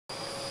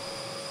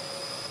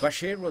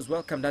Bashir was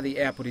welcomed at the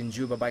airport in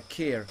Juba by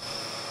Kiir.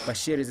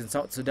 Bashir is in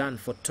South Sudan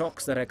for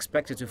talks that are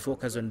expected to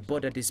focus on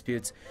border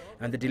disputes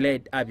and the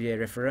delayed Abyei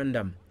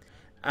referendum.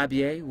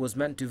 Abyei was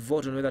meant to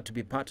vote on whether to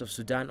be part of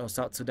Sudan or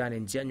South Sudan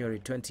in January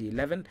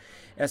 2011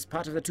 as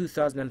part of the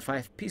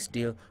 2005 peace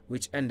deal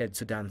which ended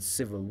Sudan's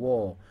civil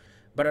war.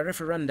 But a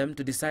referendum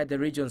to decide the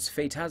region's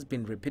fate has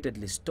been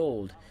repeatedly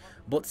stalled.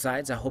 Both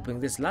sides are hoping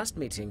this last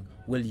meeting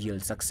will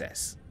yield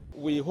success.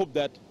 We hope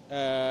that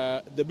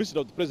the visit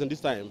of the president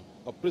this time,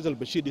 of President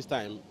Bashir this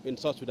time in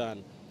South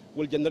Sudan,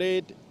 will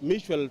generate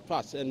mutual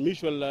trust and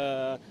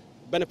mutual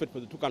benefit for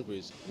the two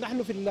countries.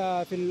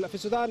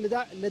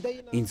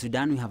 In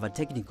Sudan, we have a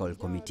technical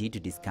committee to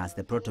discuss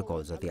the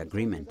protocols of the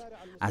agreement.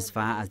 As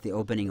far as the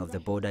opening of the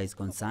border is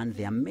concerned,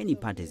 there are many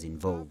parties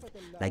involved,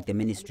 like the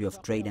Ministry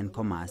of Trade and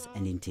Commerce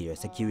and Interior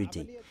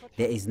Security.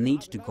 There is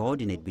need to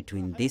coordinate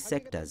between these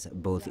sectors,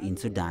 both in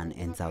Sudan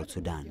and South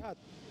Sudan.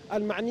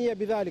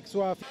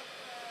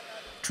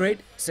 Trade,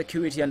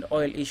 security and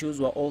oil issues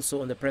were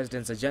also on the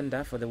president's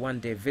agenda for the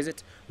one-day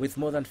visit, with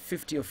more than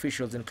 50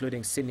 officials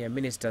including senior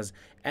ministers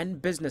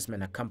and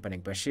businessmen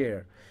accompanying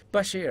Bashir.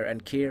 Bashir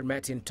and Kiir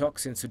met in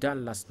talks in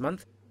Sudan last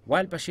month.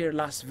 While Bashir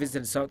last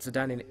visited South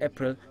Sudan in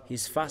April,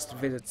 his first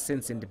visit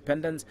since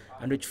independence,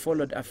 and which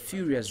followed a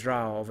furious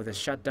row over the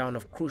shutdown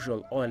of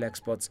crucial oil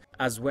exports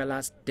as well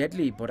as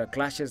deadly border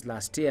clashes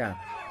last year.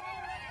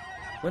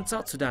 When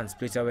South Sudan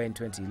split away in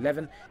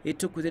 2011, it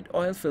took with it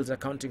oil fields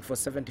accounting for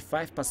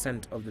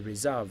 75% of the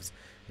reserves.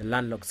 The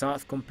landlocked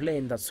South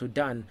complained that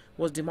Sudan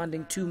was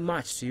demanding too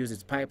much to use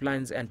its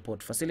pipelines and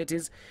port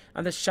facilities,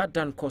 and the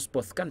shutdown cost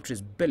both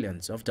countries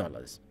billions of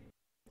dollars.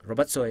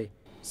 Robert Soy,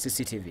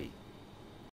 CCTV.